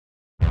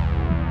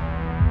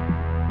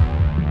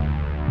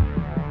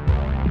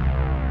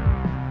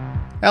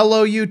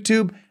Hello,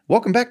 YouTube.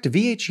 Welcome back to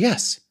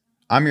VHS.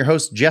 I'm your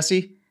host,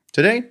 Jesse.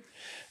 Today,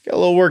 got a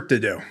little work to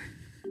do.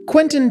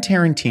 Quentin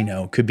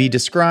Tarantino could be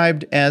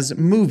described as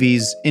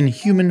movies in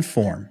human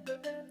form.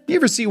 You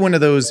ever see one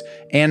of those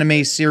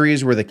anime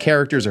series where the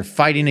characters are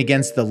fighting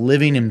against the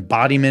living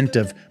embodiment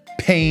of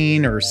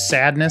pain or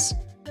sadness?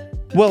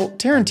 Well,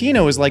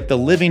 Tarantino is like the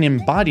living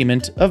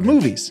embodiment of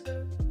movies,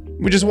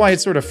 which is why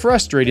it's sort of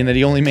frustrating that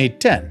he only made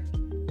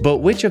 10. But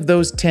which of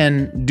those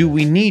 10 do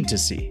we need to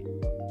see?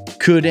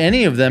 Could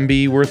any of them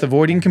be worth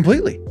avoiding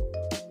completely?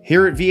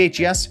 Here at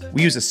VHS,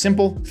 we use a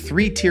simple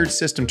 3-tiered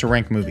system to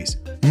rank movies.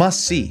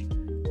 Must see.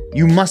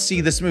 You must see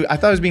this movie. I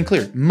thought I was being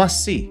clear.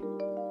 Must see.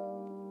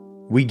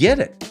 We get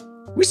it.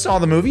 We saw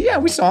the movie. Yeah,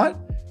 we saw it.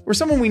 Or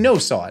someone we know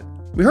saw it.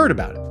 We heard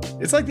about it.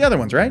 It's like the other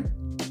ones, right?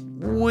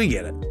 We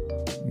get it.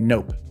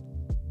 Nope.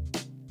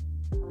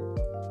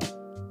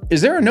 Is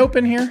there a nope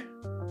in here?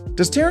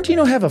 Does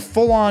Tarantino have a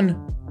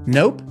full-on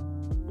nope?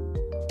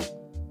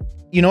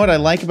 You know what I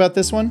like about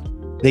this one?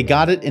 They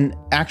got it in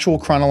actual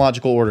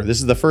chronological order.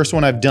 This is the first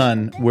one I've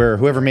done where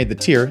whoever made the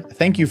tier,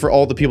 thank you for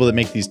all the people that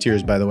make these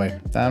tiers, by the way.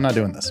 I'm not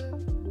doing this.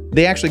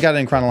 They actually got it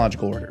in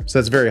chronological order, so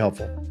that's very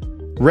helpful.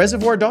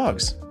 Reservoir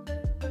Dogs.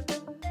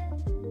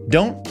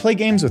 Don't play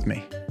games with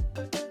me.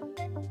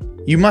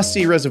 You must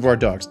see Reservoir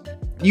Dogs.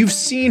 You've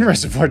seen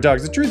Reservoir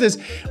Dogs. The truth is,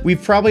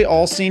 we've probably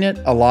all seen it.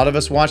 A lot of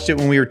us watched it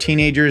when we were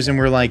teenagers and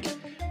we're like,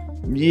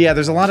 yeah,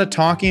 there's a lot of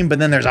talking, but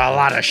then there's a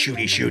lot of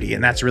shooty,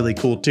 and that's really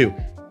cool too.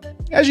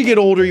 As you get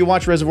older, you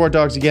watch Reservoir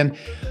Dogs again.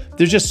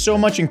 There's just so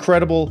much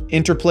incredible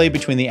interplay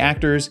between the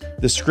actors.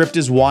 The script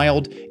is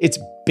wild. It's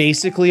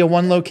basically a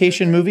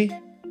one-location movie,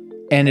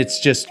 and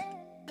it's just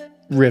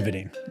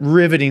riveting.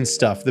 Riveting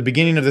stuff. The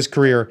beginning of this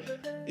career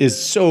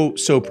is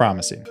so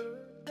promising.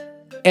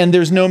 And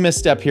there's no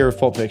misstep here with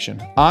Pulp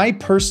Fiction. I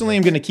personally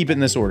am going to keep it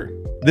in this order.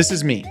 This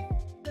is me.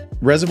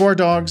 Reservoir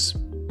Dogs,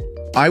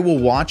 I will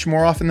watch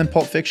more often than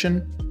Pulp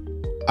Fiction.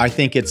 I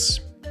think it's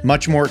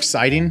much more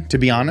exciting, to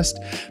be honest.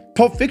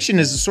 Pulp Fiction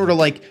is sort of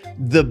like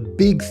the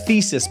big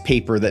thesis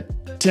paper that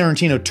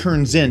Tarantino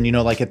turns in, you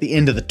know, like at the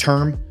end of the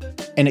term,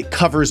 and it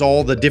covers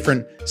all the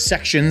different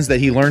sections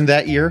that he learned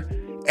that year,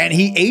 and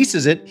he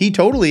aces it. He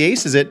totally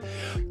aces it.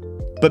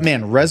 But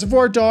man,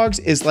 Reservoir Dogs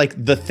is like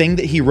the thing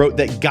that he wrote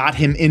that got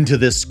him into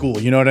this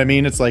school. You know what I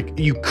mean? It's like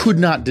you could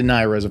not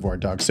deny Reservoir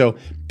Dogs. So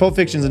Pulp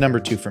Fiction's a number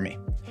 2 for me.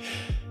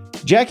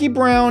 Jackie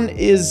Brown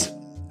is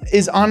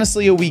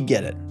honestly a we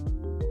get it.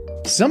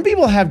 Some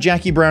people have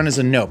Jackie Brown as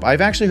a nope.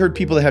 I've actually heard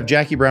people that have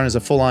Jackie Brown as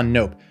a full-on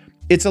nope.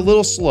 It's a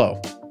little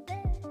slow,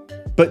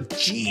 but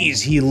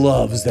geez, he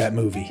loves that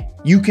movie.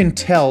 You can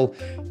tell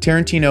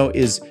Tarantino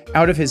is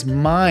out of his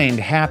mind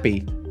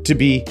happy to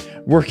be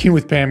working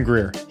with Pam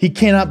Grier. He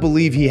cannot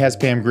believe he has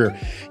Pam Grier.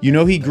 You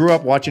know, he grew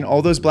up watching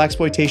all those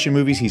blaxploitation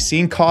movies. He's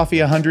seen Coffee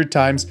 100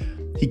 times.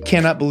 He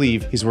cannot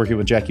believe he's working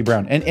with Jackie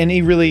Brown. And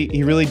he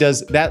really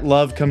does. That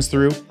love comes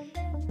through.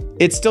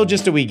 It's still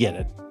just a we get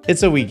it.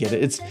 It's a we get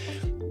it. It's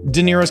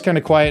De Niro's kind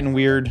of quiet and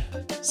weird.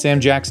 Sam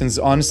Jackson's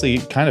honestly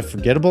kind of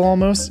forgettable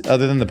almost,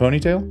 other than the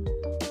ponytail.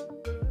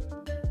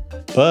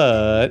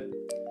 But,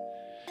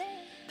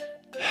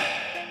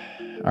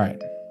 all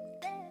right.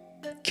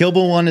 Kill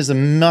Bill 1 is a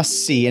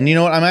must-see. And you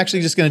know what? I'm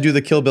actually just going to do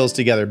the Kill Bills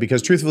together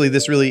because truthfully,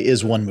 this really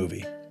is one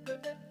movie.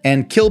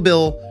 And Kill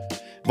Bill,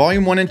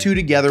 Volume 1 and 2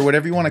 together,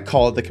 whatever you want to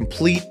call it, the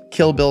complete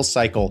Kill Bill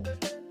cycle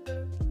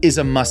is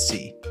a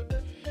must-see.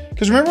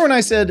 Because remember when I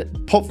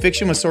said Pulp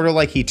Fiction was sort of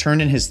like he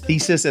turned in his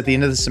thesis at the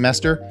end of the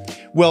semester?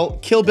 Well,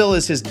 Kill Bill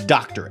is his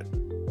doctorate.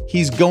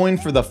 He's going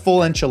for the full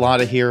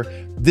enchilada here.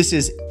 This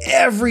is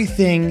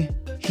everything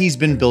he's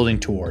been building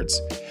towards,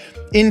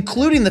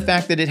 including the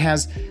fact that it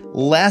has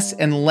less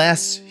and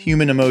less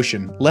human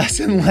emotion,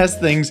 less and less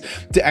things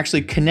to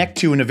actually connect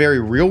to in a very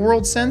real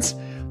world sense,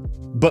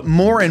 but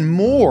more and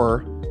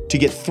more to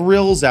get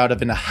thrills out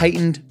of in a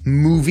heightened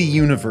movie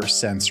universe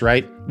sense,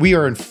 right? We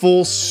are in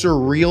full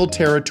surreal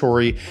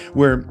territory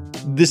where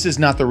this is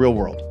not the real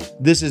world.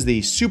 This is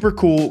the super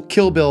cool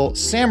Kill Bill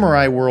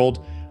samurai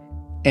world,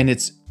 and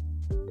it's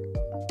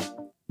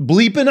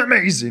bleeping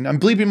amazing. I'm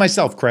bleeping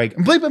myself, Craig.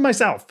 I'm bleeping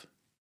myself.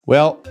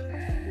 Well,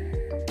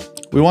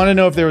 we want to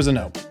know if there was a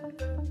nope.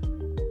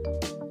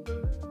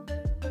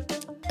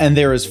 And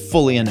there is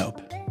fully a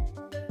nope.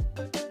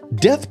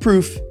 Death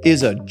Proof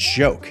is a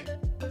joke.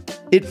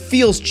 It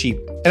feels cheap.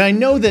 And I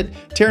know that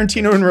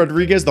Tarantino and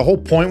Rodriguez, the whole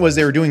point was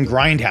they were doing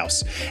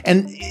Grindhouse.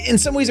 And in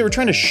some ways they were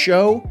trying to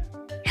show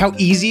how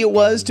easy it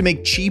was to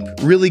make cheap,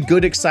 really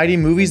good,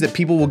 exciting movies that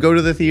people will go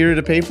to the theater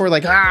to pay for.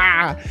 Like,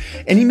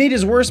 and he made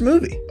his worst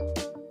movie.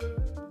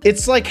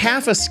 It's like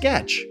half a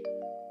sketch.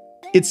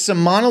 It's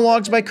some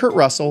monologues by Kurt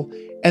Russell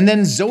and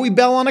then Zoe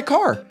Bell on a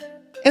car.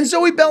 And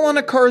Zoe Bell on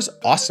a car is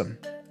awesome.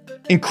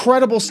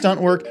 Incredible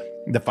stunt work.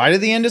 The fight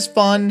at the end is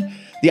fun.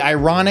 The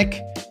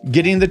ironic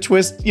getting the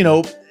twist, you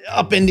know,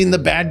 upending the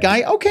bad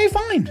guy. Okay,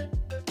 fine.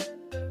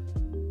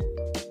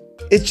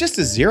 It's just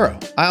a 0.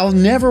 I'll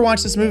never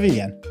watch this movie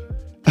again.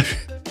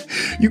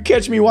 You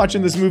catch me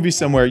watching this movie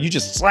somewhere, you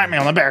just slap me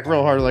on the back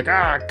real hard like,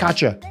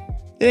 gotcha.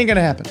 It ain't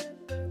gonna happen.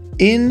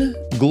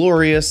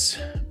 Inglourious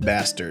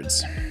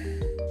Bastards.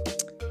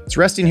 It's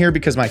resting here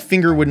because my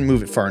finger wouldn't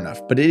move it far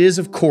enough, but it is,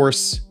 of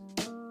course,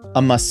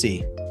 a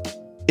must-see.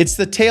 It's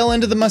the tail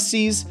end of the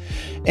must-sees,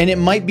 and it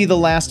might be the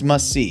last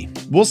must-see.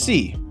 We'll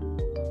see.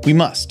 We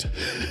must.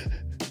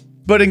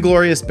 But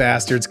Inglourious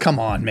Bastards, come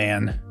on,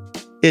 man.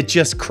 It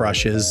just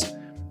crushes.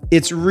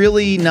 It's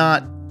really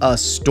not a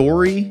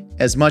story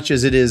as much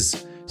as it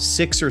is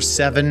 6 or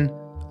 7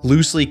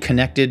 loosely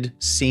connected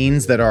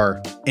scenes that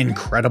are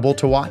incredible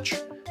to watch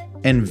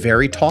and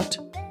very taut.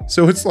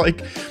 So it's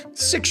like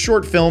 6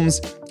 short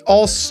films,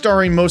 all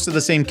starring most of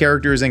the same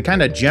characters and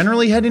kind of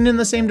generally heading in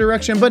the same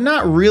direction, but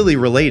not really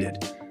related.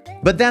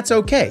 But that's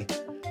okay.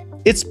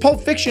 It's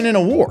Pulp Fiction in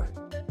a war.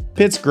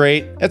 Pitt's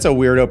great. That's a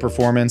weirdo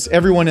performance.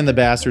 Everyone in the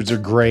Bastards are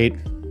great.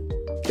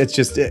 It's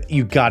just,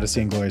 you gotta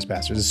see Inglourious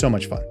Bastards. It's so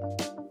much fun.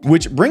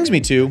 Which brings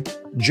me to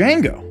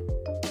Django.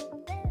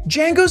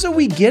 Django's a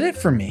we get it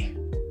for me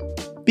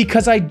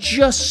because I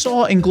just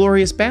saw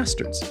Inglourious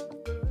Bastards.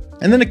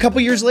 And then a couple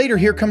years later,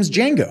 here comes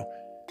Django.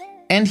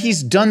 And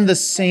he's done the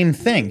same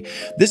thing.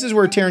 This is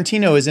where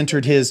Tarantino has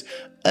entered his,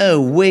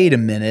 oh, wait a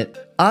minute.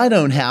 I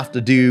don't have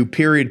to do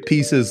period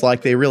pieces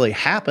like they really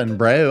happen,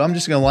 bro. I'm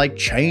just gonna like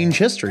change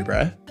history,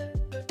 bro.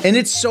 And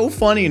it's so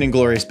funny in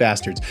Inglourious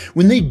Bastards.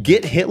 When they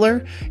get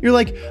Hitler, you're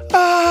like,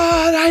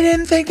 ah, I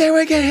didn't think they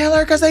would get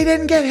Hitler because they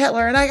didn't get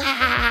Hitler. And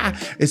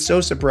it's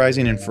so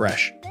surprising and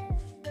fresh.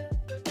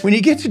 When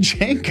you get to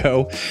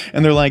Django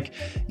and they're like,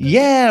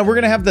 yeah, we're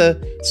gonna have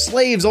the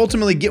slaves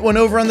ultimately get one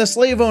over on the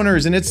slave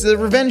owners and it's the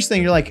revenge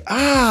thing. You're like,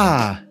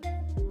 ah,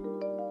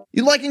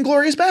 you like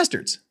Inglourious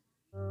Bastards?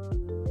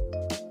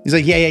 He's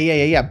like,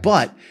 yeah.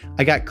 But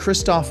I got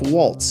Christoph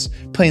Waltz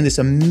playing this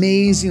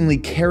amazingly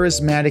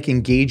charismatic,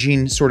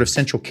 engaging sort of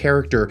central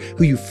character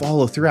who you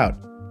follow throughout.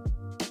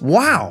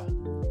 Wow.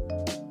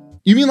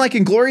 You mean like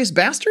Inglourious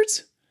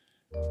Bastards?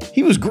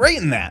 He was great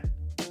in that.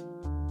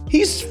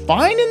 He's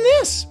fine in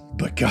this.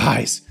 But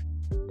guys,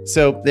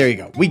 so there you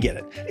go. We get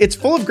it. It's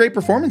full of great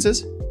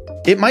performances.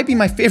 It might be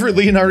my favorite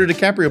Leonardo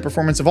DiCaprio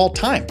performance of all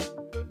time,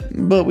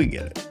 but we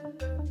get it.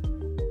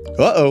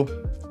 Uh-oh.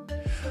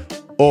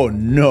 Oh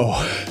no.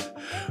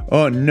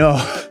 Oh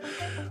no.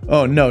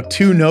 Oh no.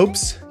 2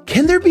 nopes?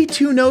 Can there be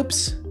 2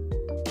 nopes?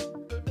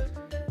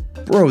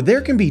 Bro,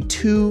 there can be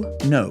 2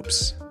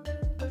 nopes.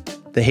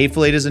 The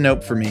Hateful Eight is a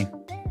nope for me.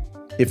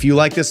 If you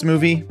like this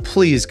movie,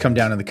 please come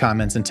down in the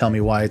comments and tell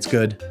me why it's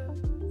good.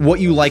 What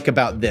you like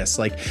about this.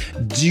 Like,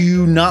 do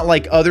you not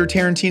like other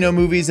Tarantino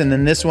movies and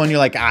then this one you're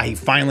like, he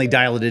finally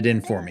dialed it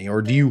in for me?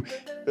 Or do you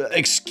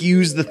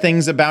excuse the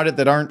things about it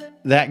that aren't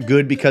that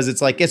good because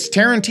it's like, it's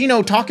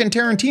Tarantino talking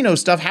Tarantino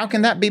stuff, how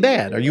can that be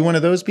bad? Are you one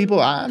of those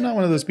people? I'm not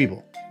one of those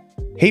people.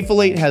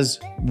 Hateful Eight has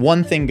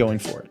one thing going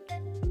for it.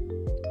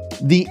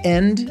 The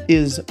end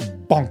is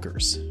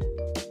bonkers.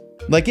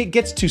 Like, it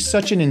gets to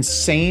such an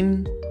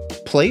insane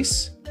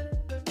place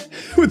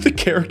with the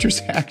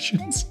characters'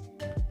 actions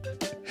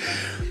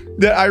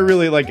that I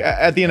really like.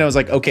 At the end, I was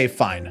like, okay,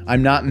 fine.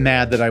 I'm not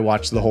mad that I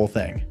watched the whole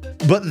thing.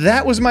 But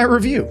that was my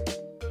review.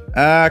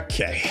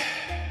 Okay.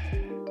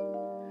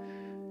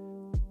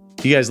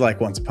 You guys like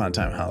Once Upon a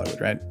Time in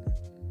Hollywood, right?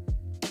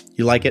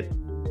 You like it?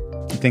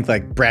 You think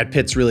like Brad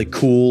Pitt's really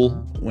cool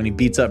when he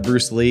beats up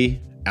Bruce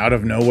Lee out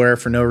of nowhere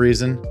for no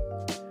reason?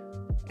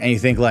 And you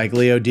think like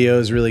Leo Dio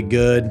is really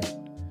good?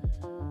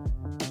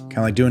 Kind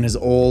of like doing his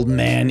old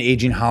man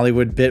aging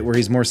Hollywood bit where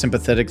he's more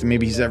sympathetic than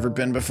maybe he's ever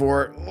been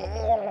before.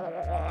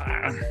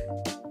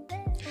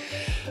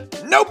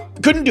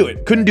 Nope, couldn't do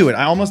it.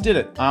 I almost did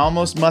it. I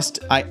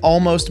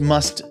almost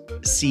must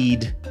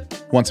seed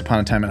Once Upon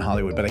a Time in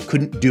Hollywood, but I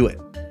couldn't do it.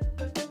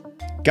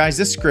 Guys,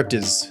 this script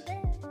is,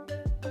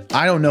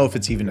 I don't know if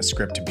it's even a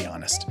script, to be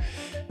honest.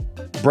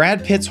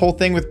 Brad Pitt's whole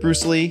thing with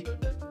Bruce Lee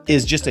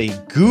is just a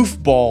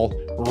goofball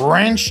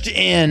wrenched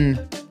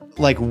in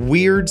like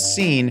weird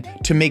scene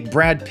to make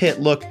Brad Pitt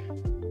look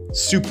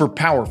super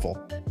powerful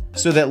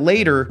so that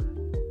later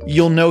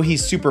you'll know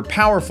he's super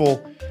powerful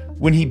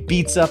when he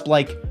beats up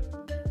like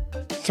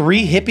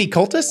 3 hippie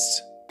cultists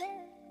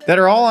that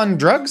are all on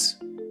drugs.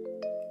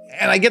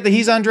 And I get that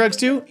he's on drugs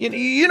too.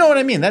 You know what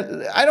I mean?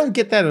 I don't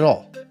get that at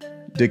all.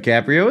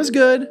 DiCaprio is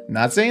good.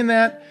 Not saying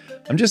that.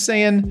 I'm just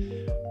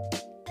saying,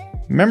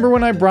 remember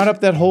when I brought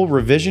up that whole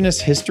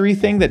revisionist history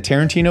thing that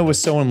Tarantino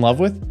was so in love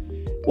with?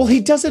 Well,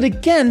 he does it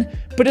again,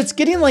 but it's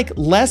getting like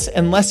less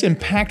and less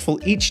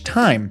impactful each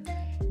time.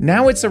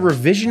 Now it's a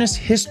revisionist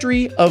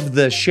history of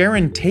the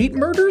Sharon Tate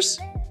murders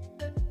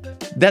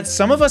that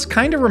some of us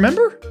kind of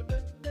remember.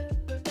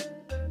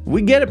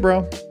 We get it,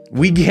 bro.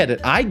 We get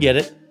it. I get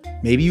it.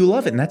 Maybe you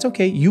love it, and that's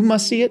okay. You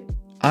must see it.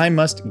 I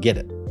must get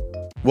it.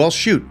 Well,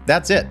 shoot,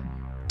 that's it.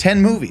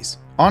 10 movies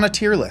on a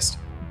tier list.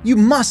 You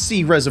must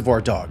see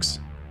Reservoir Dogs.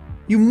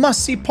 You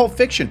must see Pulp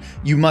Fiction.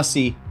 You must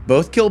see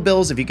both Kill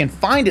Bills. If you can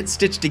find it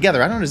stitched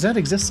together. I don't know, does that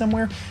exist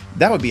somewhere?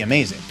 That would be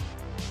amazing.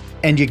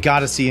 And you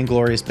gotta see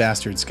Inglourious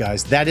Bastards,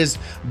 guys. That is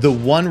the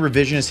one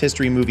revisionist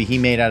history movie he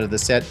made out of the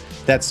set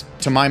that's,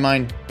 to my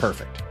mind,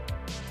 perfect.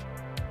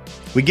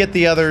 We get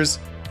the others,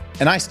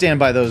 and I stand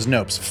by those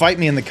nopes. Fight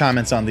me in the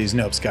comments on these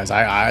nopes, guys.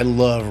 I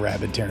love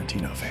rabid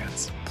Tarantino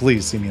fans.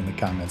 Please see me in the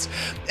comments.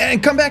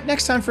 And come back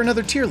next time for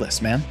another tier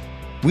list, man.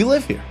 We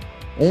live here,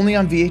 only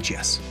on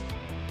VHS.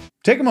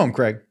 Take them home,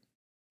 Craig.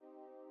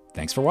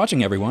 Thanks for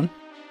watching, everyone.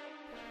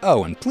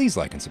 Oh, and please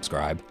like and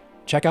subscribe.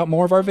 Check out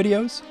more of our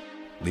videos.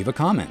 Leave a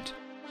comment.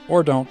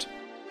 Or don't.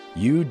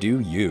 You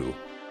do you.